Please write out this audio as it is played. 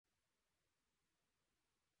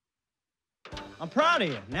I'm proud of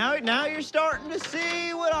you. Now you're starting to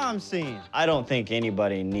see what I'm seeing. I don't think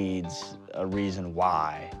anybody needs a reason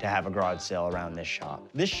why to have a garage sale around this shop.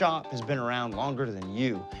 This shop has been around longer than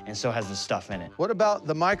you, and so has the stuff in it. What about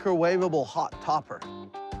the microwavable hot topper?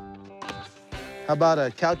 How about a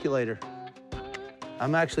calculator?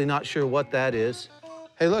 I'm actually not sure what that is.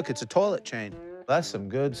 Hey, look, it's a toilet chain. That's some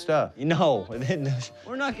good stuff. No,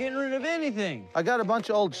 we're not getting rid of anything. I got a bunch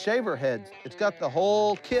of old shaver heads. It's got the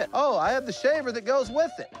whole kit. Oh, I have the shaver that goes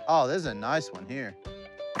with it. Oh, there's a nice one here.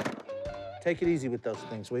 Take it easy with those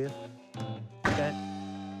things, will you? Okay.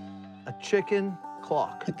 A chicken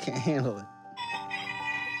clock. I can't handle it.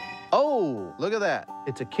 Oh, look at that.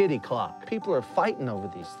 It's a kitty clock. People are fighting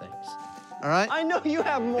over these things. All right? I know you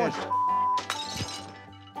have more.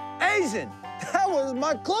 AZN, that was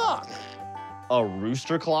my clock. A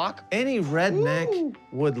rooster clock? Any redneck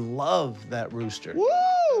would love that rooster.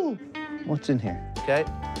 Woo! What's in here? Okay.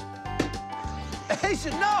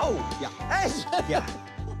 AZN, no! Yeah. AZN! Yeah.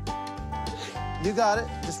 You got it.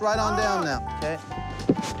 Just write on down now, okay?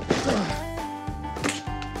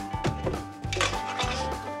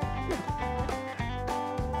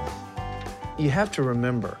 You have to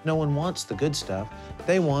remember, no one wants the good stuff.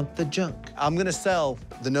 They want the junk. I'm gonna sell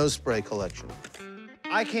the nose spray collection.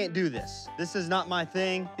 I can't do this. This is not my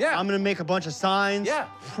thing. Yeah. I'm gonna make a bunch of signs. Yeah.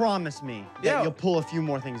 Promise me that Yeah. you'll pull a few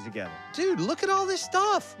more things together. Dude, look at all this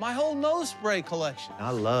stuff. My whole nose spray collection.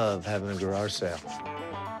 I love having a garage sale.